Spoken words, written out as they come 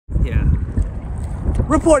Yeah.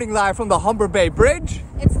 Reporting live from the Humber Bay Bridge.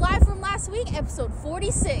 It's live from last week, episode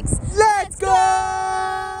 46. Let's go!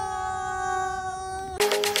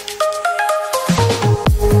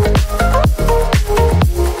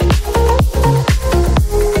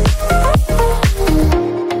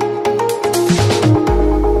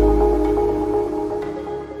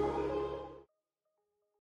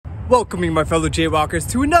 Welcoming my fellow JayWalkers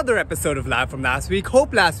to another episode of Live from Last Week.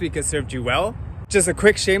 Hope last week has served you well. Just a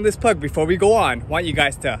quick shameless plug before we go on. Want you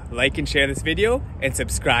guys to like and share this video and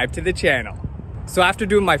subscribe to the channel. So after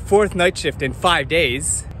doing my 4th night shift in 5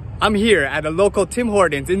 days, I'm here at a local Tim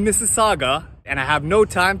Hortons in Mississauga, and I have no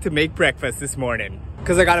time to make breakfast this morning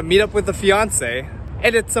because I gotta meet up with the fiance,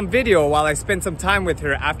 edit some video while I spend some time with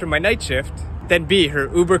her after my night shift, then be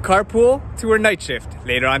her Uber carpool to her night shift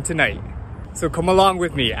later on tonight. So come along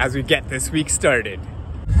with me as we get this week started.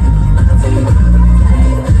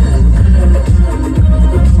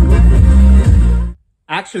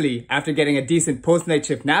 Actually, after getting a decent post-night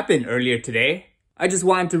shift nap in earlier today, I just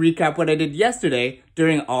wanted to recap what I did yesterday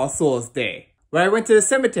during All Souls Day, where I went to the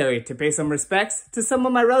cemetery to pay some respects to some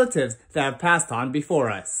of my relatives that have passed on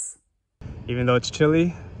before us. Even though it's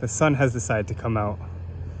chilly, the sun has decided to come out.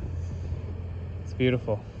 It's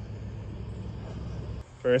beautiful.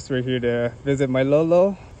 First, we're here to visit my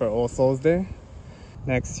Lolo for All Souls Day.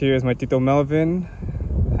 Next, here is my Tito Melvin.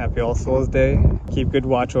 Happy All Souls Day. Keep good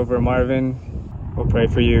watch over Marvin. We'll pray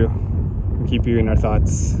for you and keep you in our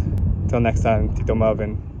thoughts. Till next time, Tito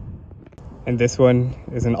Melvin. And this one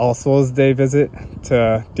is an All Souls Day visit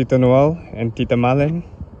to Tito Noel and Tita Malen.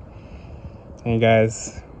 Hey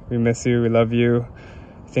guys, we miss you, we love you.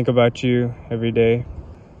 Think about you every day.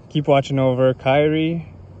 Keep watching over Kyrie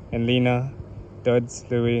and Lena, Duds,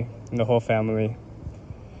 Louie, and the whole family.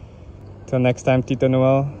 Till next time, Tito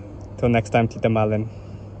Noel. Till next time, Tita Malen.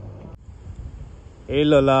 Hey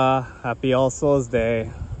Lola, happy All Souls Day.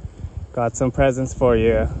 Got some presents for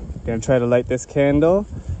you. Gonna try to light this candle,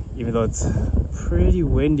 even though it's pretty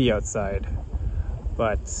windy outside.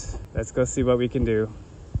 But let's go see what we can do.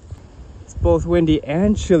 It's both windy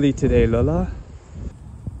and chilly today, Lola.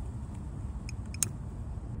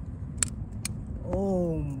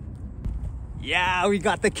 Oh. Yeah, we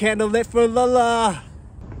got the candle lit for Lola.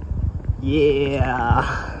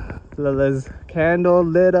 Yeah. Lola's candle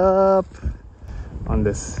lit up on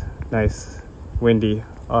this nice windy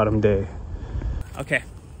autumn day. Okay,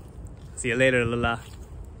 see you later, Lola.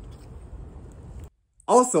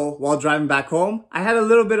 Also, while driving back home, I had a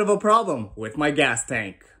little bit of a problem with my gas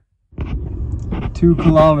tank. 2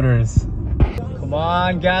 kilometers. Come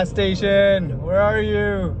on, gas station, where are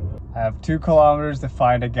you? I have 2 kilometers to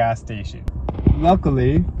find a gas station.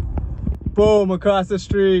 Luckily, boom, across the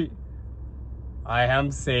street. I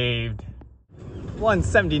am saved.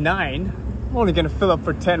 179. I'm only gonna fill up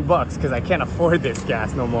for 10 bucks because I can't afford this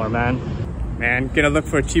gas no more, man. Man, gonna look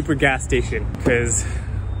for a cheaper gas station because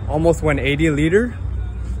almost 180 a liter.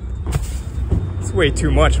 It's way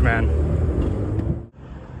too much, man.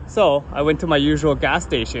 So I went to my usual gas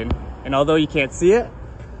station, and although you can't see it,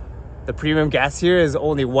 the premium gas here is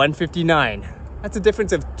only 159. That's a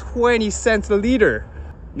difference of 20 cents a liter,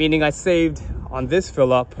 meaning I saved on this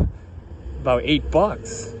fill up about 8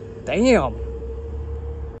 bucks. Damn.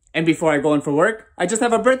 And before I go in for work, I just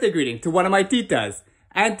have a birthday greeting to one of my titas.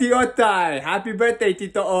 Auntie Otay, happy birthday,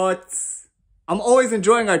 Tito Ots. I'm always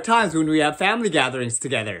enjoying our times when we have family gatherings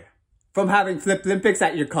together. From having Flip Olympics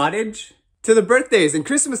at your cottage, to the birthdays and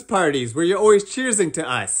Christmas parties where you're always cheersing to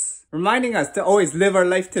us, reminding us to always live our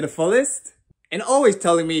life to the fullest, and always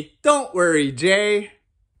telling me, don't worry, Jay.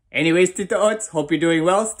 Anyways, Tito Ots, hope you're doing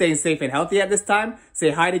well, staying safe and healthy at this time.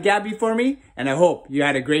 Say hi to Gabby for me, and I hope you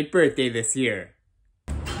had a great birthday this year.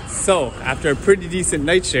 So, after a pretty decent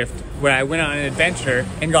night shift where I went on an adventure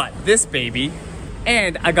and got this baby,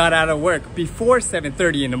 and I got out of work before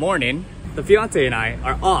 7:30 in the morning, the fiance and I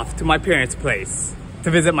are off to my parents' place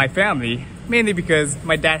to visit my family, mainly because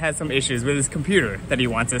my dad has some issues with his computer that he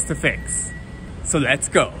wants us to fix. So let's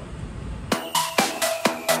go.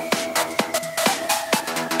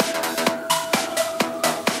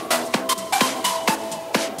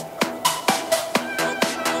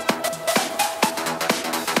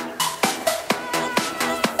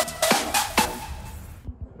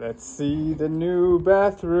 Let's see the new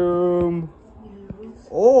bathroom.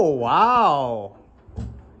 Oh, wow.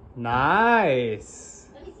 Nice.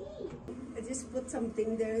 I just put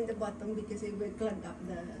something there in the bottom because it will clog up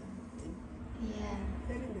the thing. Yeah.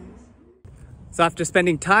 Very nice. So after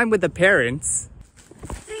spending time with the parents...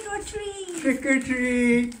 Trick or treat! Trick or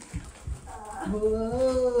treat!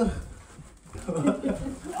 Whoa.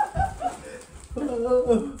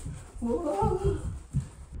 Whoa. Whoa.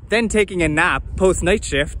 Then taking a nap post-night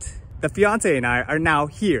shift, the fiance and I are now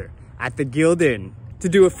here at the Guild Inn to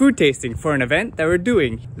do a food tasting for an event that we're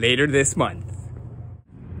doing later this month.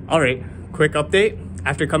 Alright, quick update.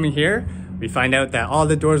 After coming here, we find out that all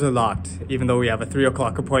the doors are locked, even though we have a 3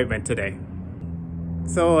 o'clock appointment today.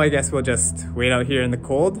 So I guess we'll just wait out here in the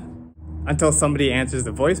cold until somebody answers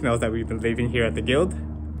the voicemails that we've been leaving here at the Guild.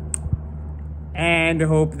 And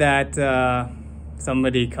hope that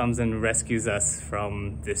somebody comes and rescues us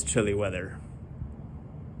from this chilly weather.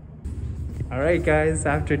 Alright guys,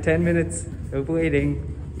 after 10 minutes of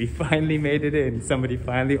waiting, we finally made it in. Somebody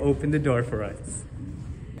finally opened the door for us.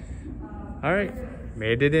 Alright,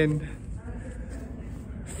 made it in.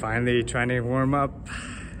 Finally trying to warm up.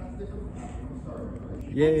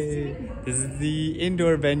 Yay! This is the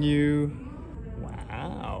indoor venue.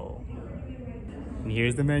 Wow. And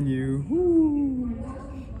here's the menu. Woo.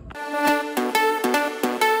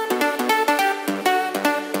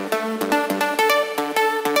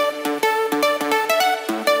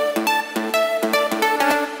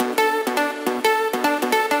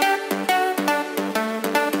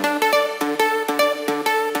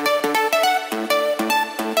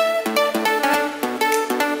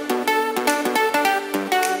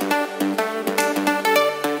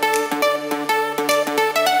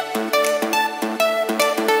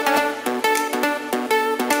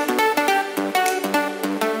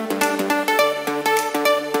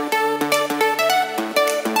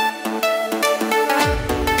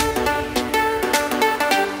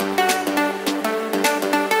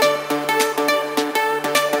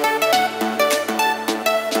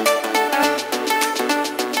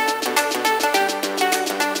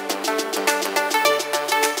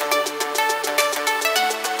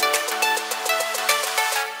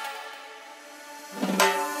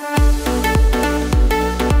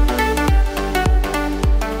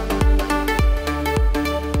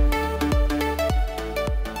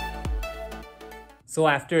 So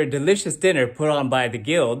after a delicious dinner put on by the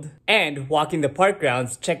Guild, and walking the park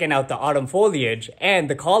grounds, checking out the autumn foliage and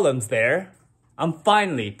the columns there, I'm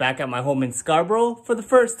finally back at my home in Scarborough for the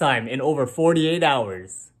first time in over 48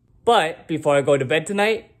 hours. But before I go to bed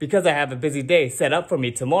tonight, because I have a busy day set up for me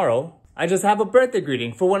tomorrow, I just have a birthday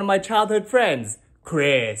greeting for one of my childhood friends,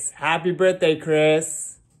 Chris. Happy birthday,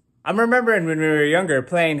 Chris. I'm remembering when we were younger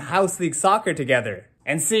playing house league soccer together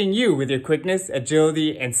and seeing you with your quickness,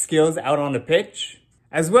 agility, and skills out on the pitch,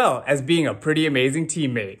 as well as being a pretty amazing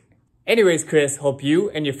teammate. Anyways, Chris, hope you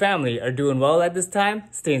and your family are doing well at this time,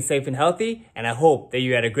 staying safe and healthy, and I hope that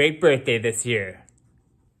you had a great birthday this year.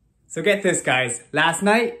 So get this, guys. Last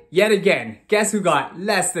night, yet again, guess who got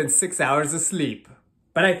less than 6 hours of sleep?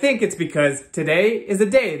 But I think it's because today is a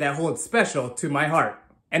day that holds special to my heart.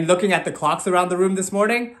 And looking at the clocks around the room this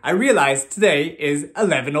morning, I realized today is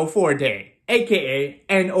 11:04 day, aka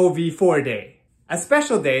NOV4 day. A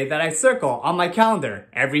special day that I circle on my calendar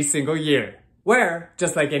every single year, where,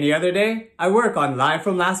 just like any other day, I work on Live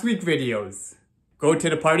From Last Week videos. Go to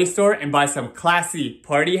the party store and buy some classy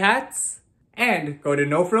party hats, and go to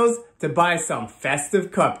No Frills to buy some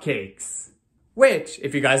festive cupcakes. Which,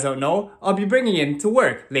 if you guys don't know, I'll be bringing in to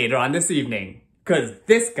work later on this evening, cause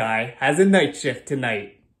this guy has a night shift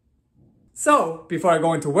tonight. So, before I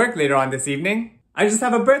go into work later on this evening, I just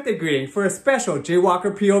have a birthday greeting for a special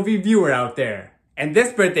JayWalkerPOV viewer out there. And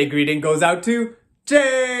this birthday greeting goes out to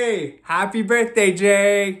Jay! Happy birthday,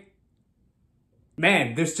 Jay!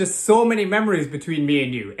 Man, there's just so many memories between me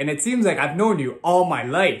and you, and it seems like I've known you all my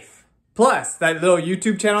life. Plus, that little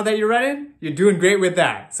YouTube channel that you're running, you're doing great with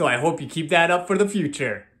that, so I hope you keep that up for the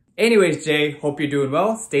future. Anyways, Jay, hope you're doing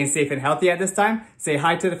well, staying safe and healthy at this time. Say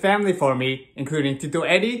hi to the family for me, including Tito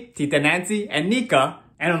Eddie, Tita Nancy, and Nika,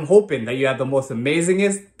 and I'm hoping that you have the most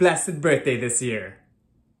amazingest, blessed birthday this year.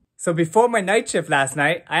 So before my night shift last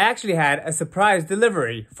night, I actually had a surprise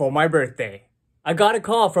delivery for my birthday. I got a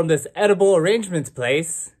call from this edible arrangements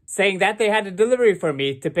place saying that they had a delivery for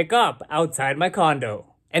me to pick up outside my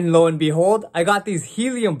condo. And lo and behold, I got these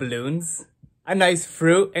helium balloons, a nice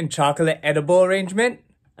fruit and chocolate edible arrangement,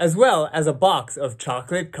 as well as a box of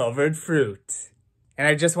chocolate covered fruit. And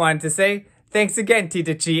I just wanted to say, thanks again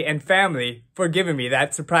Tita Chi and family for giving me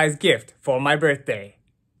that surprise gift for my birthday.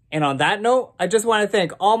 And on that note, I just want to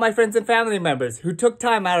thank all my friends and family members who took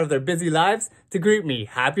time out of their busy lives to greet me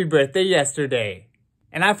happy birthday yesterday.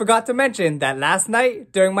 And I forgot to mention that last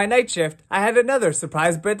night, during my night shift, I had another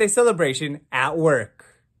surprise birthday celebration at work.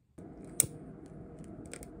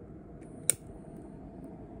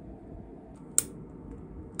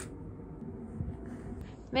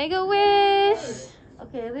 Make a wish!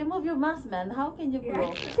 Okay, remove your mask, man. How can you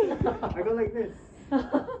blow? I go like this.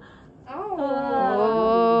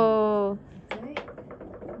 Oh!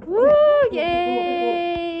 Woo!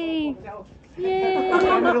 Yay! Yay!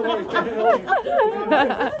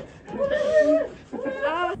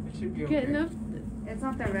 Good enough. It's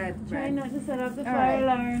not the red. Try not to set off the fire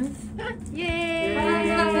alarms. Yay!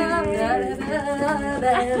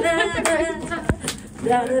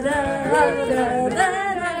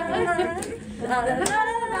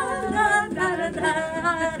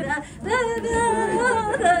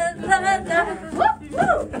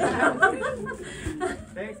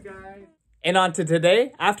 Thanks, guys. And on to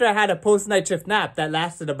today. After I had a post-night shift nap that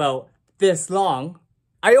lasted about this long,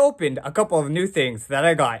 I opened a couple of new things that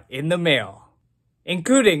I got in the mail,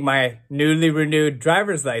 including my newly renewed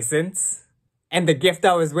driver's license and the gift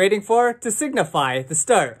I was waiting for to signify the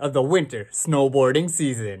start of the winter snowboarding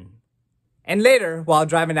season. And later, while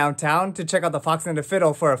driving downtown to check out the Fox and the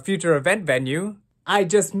Fiddle for a future event venue, I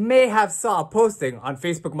just may have saw a posting on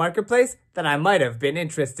Facebook Marketplace that I might have been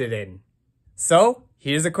interested in. So,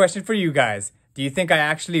 here's a question for you guys. Do you think I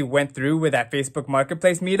actually went through with that Facebook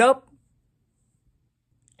Marketplace meetup?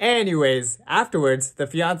 Anyways, afterwards, the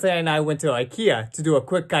fiance and I went to Ikea to do a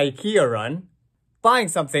quick Ikea run, buying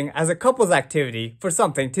something as a couple's activity for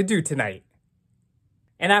something to do tonight.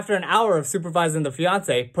 And after an hour of supervising the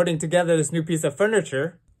fiance putting together this new piece of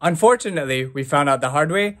furniture, unfortunately, we found out the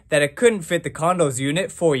hard way that it couldn't fit the condo's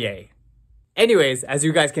unit foyer. Anyways, as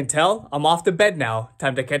you guys can tell, I'm off to bed now.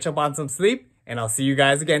 Time to catch up on some sleep, and I'll see you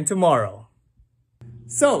guys again tomorrow.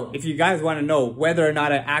 So, if you guys want to know whether or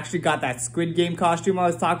not I actually got that Squid Game costume I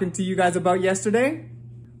was talking to you guys about yesterday,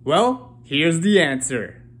 well, here's the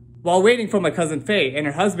answer. While waiting for my cousin Faye and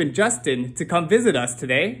her husband Justin to come visit us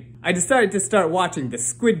today, I decided to start watching the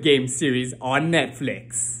Squid Game series on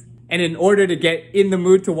Netflix. And in order to get in the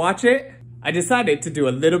mood to watch it, I decided to do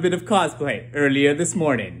a little bit of cosplay earlier this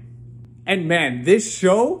morning. And man, this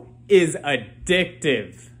show is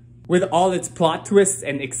addictive. With all its plot twists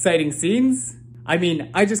and exciting scenes, I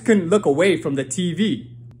mean, I just couldn't look away from the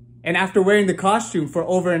TV. And after wearing the costume for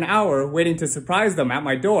over an hour waiting to surprise them at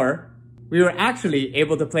my door, we were actually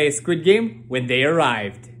able to play a Squid Game when they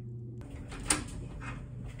arrived.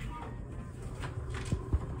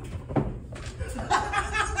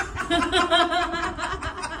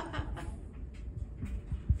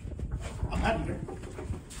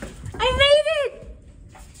 I made it!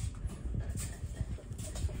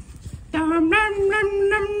 Nom nom nom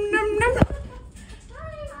nom nom nom.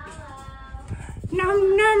 Nom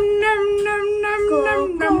nom nom nom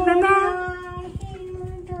nom nom nom nom.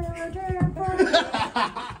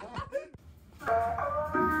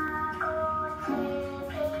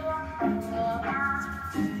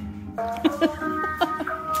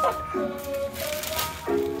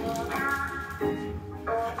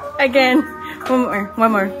 Again,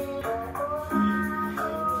 one more.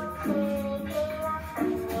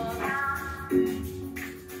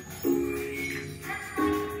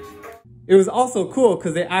 It was also cool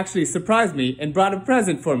because they actually surprised me and brought a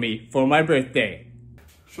present for me for my birthday.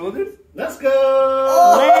 Shoulders? Let's go!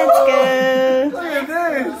 Oh! Let's go! Look at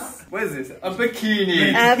this! What is this? A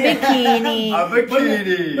bikini. A bikini. A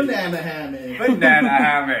bikini. Banana hammock. Banana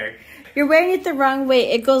hammock. You're wearing it the wrong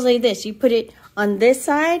way. It goes like this. You put it on this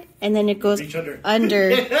side, and then it goes under.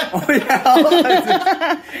 Oh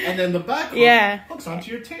yeah. And then the back hook hooks onto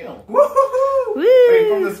your tail. Woohoo! Woo! Wait,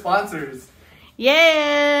 from the sponsors.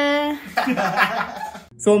 Yeah!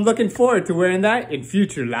 So I'm looking forward to wearing that in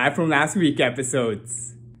future Live From Last Week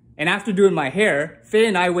episodes. And after doing my hair, Faye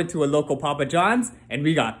and I went to a local Papa John's and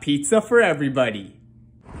we got pizza for everybody.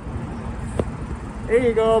 There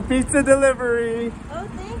you go, pizza delivery. Oh,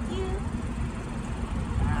 thank you.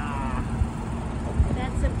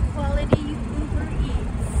 That's a quality Uber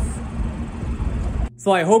Eats.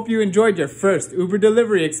 So I hope you enjoyed your first Uber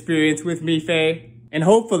delivery experience with me, Faye. And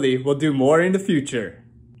hopefully we'll do more in the future.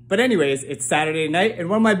 But anyways, it's Saturday night and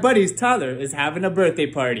one of my buddies, Tyler, is having a birthday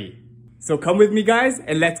party. So come with me guys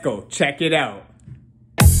and let's go check it out.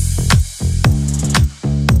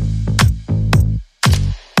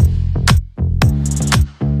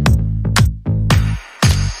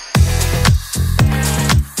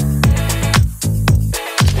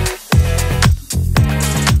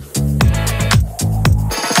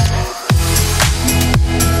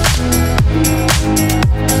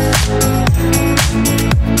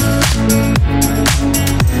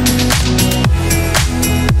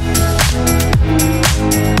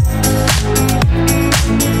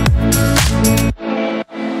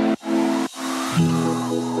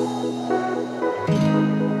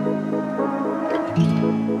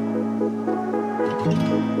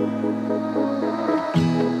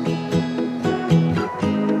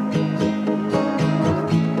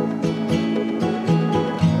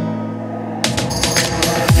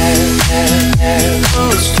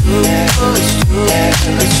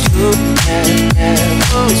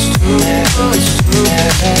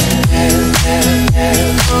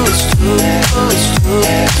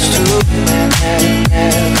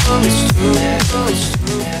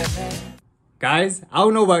 Guys, I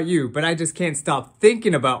don't know about you, but I just can't stop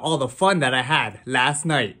thinking about all the fun that I had last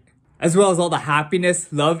night. As well as all the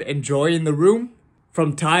happiness, love, and joy in the room.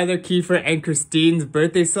 From Tyler, Kiefer, and Christine's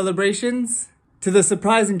birthday celebrations, to the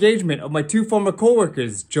surprise engagement of my two former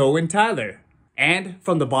co-workers, Joe and Tyler. And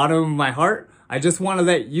from the bottom of my heart, I just want to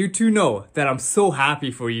let you two know that I'm so happy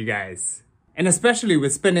for you guys. And especially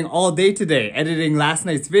with spending all day today editing last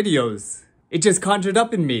night's videos. It just conjured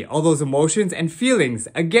up in me all those emotions and feelings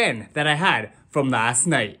again that I had from last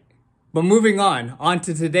night. But moving on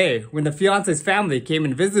to today, when the fiance's family came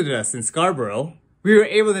and visited us in Scarborough, we were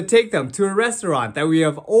able to take them to a restaurant that we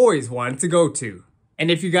have always wanted to go to. And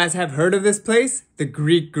if you guys have heard of this place, the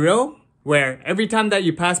Greek Grill, where every time that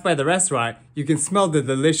you pass by the restaurant, you can smell the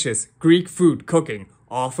delicious Greek food cooking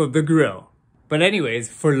off of the grill. But anyways,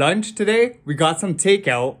 for lunch today, we got some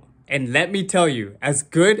takeout, and let me tell you, as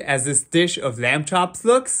good as this dish of lamb chops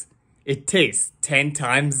looks, it tastes 10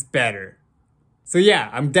 times better. So yeah,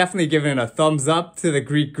 I'm definitely giving it a thumbs up to the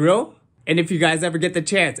Greek Grill. And if you guys ever get the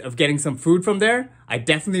chance of getting some food from there, I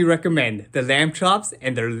definitely recommend the lamb chops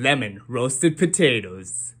and their lemon roasted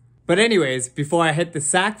potatoes. But anyways, before I hit the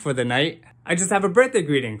sack for the night, I just have a birthday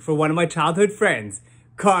greeting for one of my childhood friends,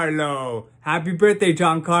 Carlo. Happy birthday,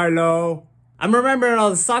 Giancarlo. I'm remembering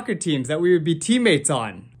all the soccer teams that we would be teammates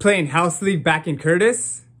on, playing house league back in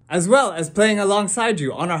Curtis, as well as playing alongside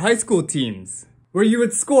you on our high school teams, where you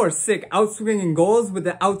would score sick outswinging goals with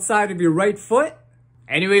the outside of your right foot.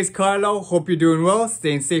 Anyways, Carlo, hope you're doing well,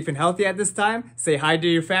 staying safe and healthy at this time. Say hi to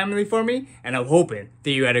your family for me, and I'm hoping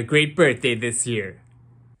that you had a great birthday this year.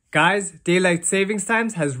 Guys, daylight savings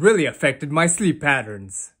times has really affected my sleep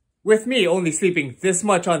patterns, with me only sleeping this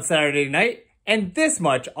much on Saturday night and this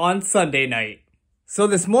much on Sunday night. So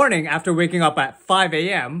this morning, after waking up at 5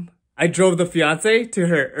 a.m., I drove the fiance to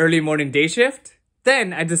her early morning day shift.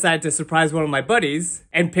 Then I decided to surprise one of my buddies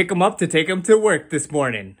and pick him up to take him to work this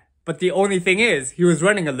morning. But the only thing is, he was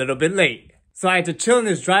running a little bit late. So I had to chill in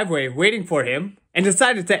his driveway waiting for him and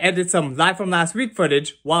decided to edit some live from last week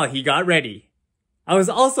footage while he got ready. I was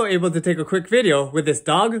also able to take a quick video with this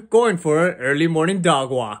dog going for an early morning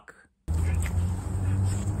dog walk.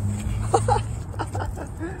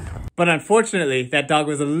 But unfortunately, that dog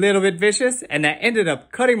was a little bit vicious and I ended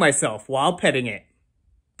up cutting myself while petting it.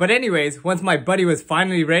 But anyways, once my buddy was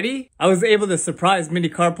finally ready, I was able to surprise mini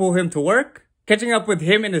carpool him to work, catching up with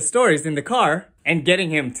him and his stories in the car, and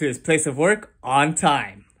getting him to his place of work on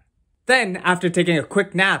time. Then, after taking a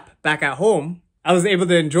quick nap back at home, I was able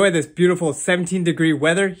to enjoy this beautiful 17-degree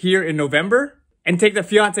weather here in November, and take the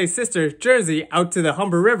fiance's sister, Jersey, out to the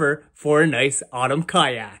Humber River for a nice autumn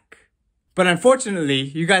kayak. But unfortunately,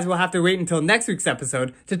 you guys will have to wait until next week's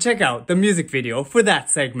episode to check out the music video for that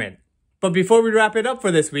segment. But before we wrap it up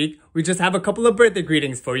for this week, we just have a couple of birthday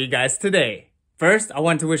greetings for you guys today. First, I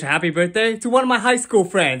want to wish a happy birthday to one of my high school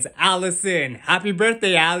friends, Allison. Happy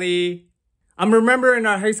birthday, Allie. I'm remembering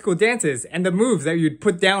our high school dances and the moves that you'd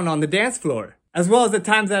put down on the dance floor, as well as the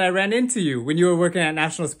times that I ran into you when you were working at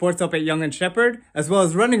National Sports up at Yonge and Shepherd, as well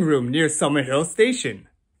as running room near Summerhill Station.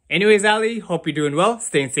 Anyways, Allie, hope you're doing well,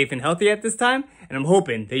 staying safe and healthy at this time, and I'm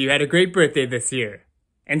hoping that you had a great birthday this year.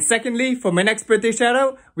 And secondly, for my next birthday shout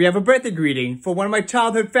out, we have a birthday greeting for one of my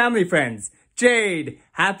childhood family friends, Jade.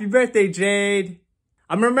 Happy birthday, Jade.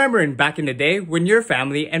 I'm remembering back in the day when your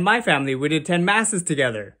family and my family would attend masses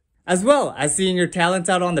together, as well as seeing your talents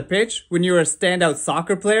out on the pitch when you were a standout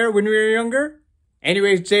soccer player when we were younger.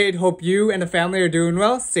 Anyways, Jade, hope you and the family are doing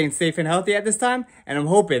well, staying safe and healthy at this time, and I'm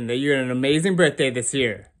hoping that you had an amazing birthday this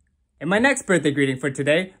year. And my next birthday greeting for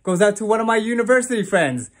today goes out to one of my university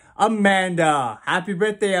friends, Amanda. Happy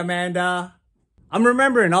birthday, Amanda. I'm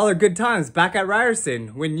remembering all the good times back at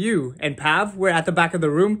RYYZN when you and Pav were at the back of the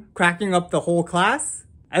room cracking up the whole class,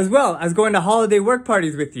 as well as going to holiday work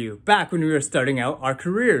parties with you back when we were starting out our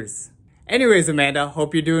careers. Anyways, Amanda,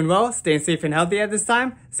 hope you're doing well, staying safe and healthy at this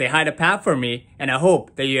time. Say hi to Pav for me, and I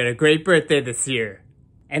hope that you had a great birthday this year.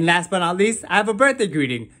 And last but not least, I have a birthday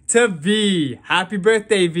greeting to V. Happy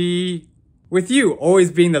birthday, V. With you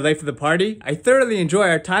always being the life of the party, I thoroughly enjoy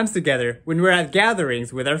our times together when we're at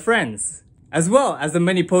gatherings with our friends, as well as the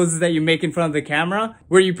many poses that you make in front of the camera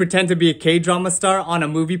where you pretend to be a K-drama star on a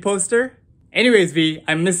movie poster. Anyways, V,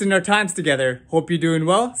 I'm missing our times together. Hope you're doing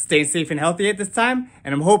well, staying safe and healthy at this time,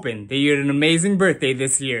 and I'm hoping that you had an amazing birthday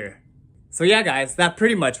this year. So yeah, guys, that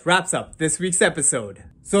pretty much wraps up this week's episode.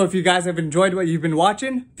 So if you guys have enjoyed what you've been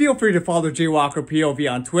watching, feel free to follow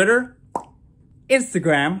JayWalkerPOV on Twitter,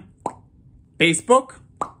 Instagram, Facebook,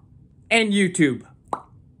 and YouTube.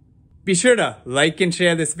 Be sure to like and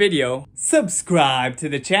share this video, subscribe to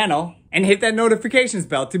the channel, and hit that notifications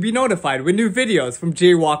bell to be notified when new videos from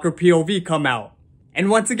JayWalkerPOV come out. And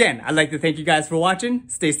once again, I'd like to thank you guys for watching.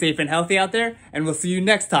 Stay safe and healthy out there, and we'll see you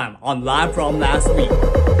next time on Live From Last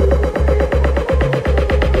Week.